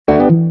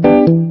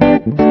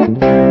Good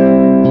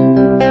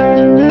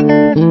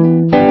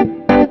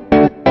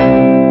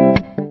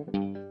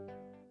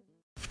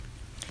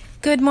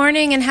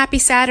morning and happy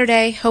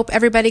Saturday. Hope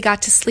everybody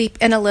got to sleep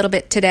in a little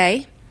bit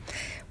today.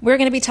 We're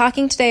going to be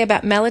talking today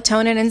about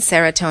melatonin and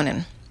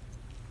serotonin.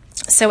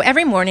 So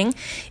every morning,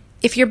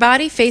 if your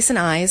body, face, and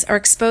eyes are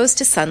exposed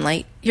to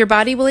sunlight, your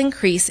body will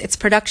increase its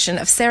production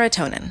of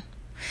serotonin.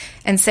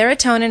 And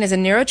serotonin is a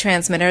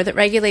neurotransmitter that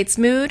regulates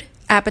mood,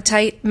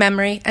 appetite,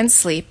 memory, and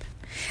sleep,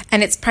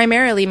 and it's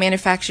primarily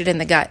manufactured in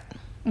the gut.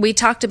 We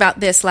talked about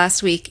this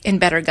last week in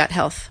Better Gut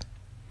Health.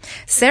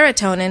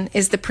 Serotonin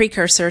is the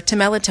precursor to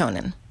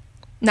melatonin.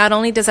 Not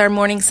only does our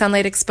morning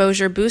sunlight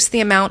exposure boost the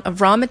amount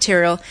of raw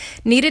material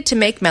needed to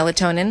make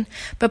melatonin,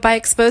 but by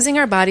exposing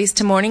our bodies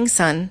to morning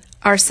sun,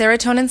 our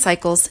serotonin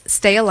cycles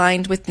stay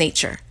aligned with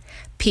nature,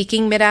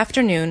 peaking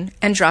mid-afternoon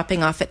and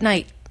dropping off at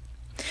night.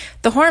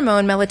 The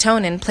hormone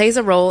melatonin plays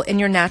a role in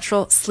your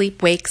natural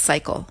sleep-wake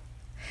cycle.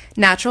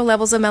 Natural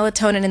levels of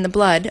melatonin in the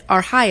blood are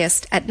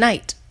highest at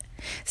night.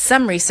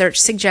 Some research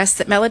suggests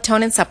that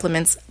melatonin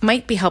supplements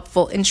might be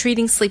helpful in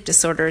treating sleep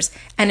disorders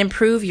and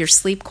improve your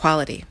sleep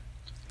quality.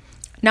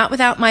 Not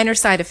without minor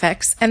side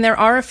effects, and there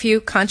are a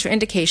few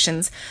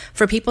contraindications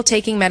for people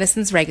taking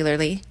medicines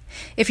regularly.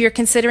 If you're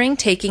considering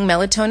taking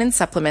melatonin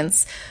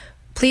supplements,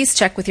 please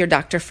check with your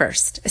doctor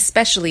first,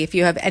 especially if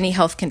you have any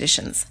health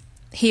conditions.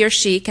 He or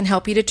she can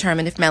help you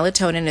determine if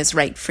melatonin is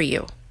right for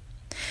you.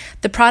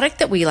 The product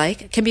that we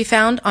like can be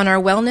found on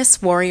our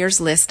Wellness Warriors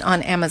list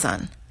on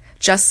Amazon.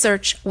 Just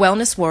search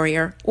Wellness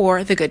Warrior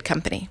or The Good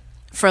Company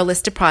for a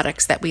list of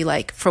products that we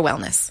like for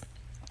wellness.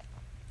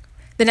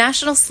 The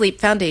National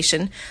Sleep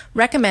Foundation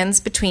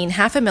recommends between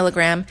 0.5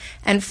 milligram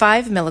and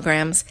 5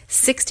 milligrams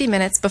 60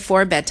 minutes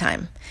before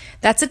bedtime.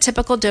 That's a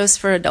typical dose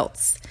for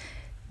adults,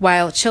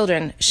 while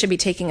children should be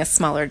taking a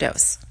smaller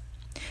dose.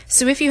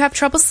 So if you have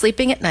trouble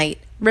sleeping at night,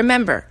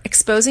 remember,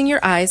 exposing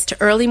your eyes to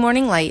early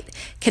morning light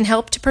can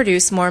help to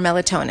produce more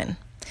melatonin.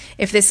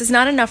 If this is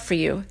not enough for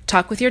you,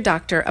 talk with your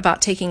doctor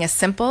about taking a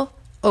simple,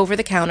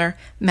 over-the-counter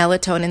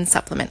melatonin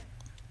supplement.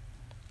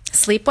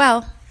 Sleep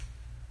well.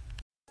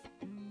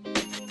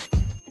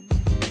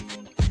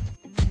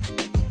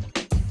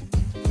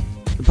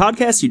 The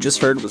podcast you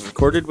just heard was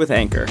recorded with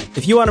Anchor.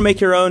 If you want to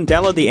make your own,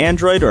 download the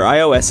Android or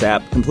iOS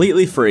app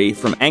completely free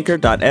from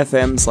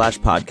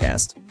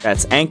anchor.fm/podcast.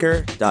 That's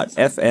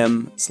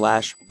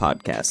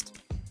anchor.fm/podcast.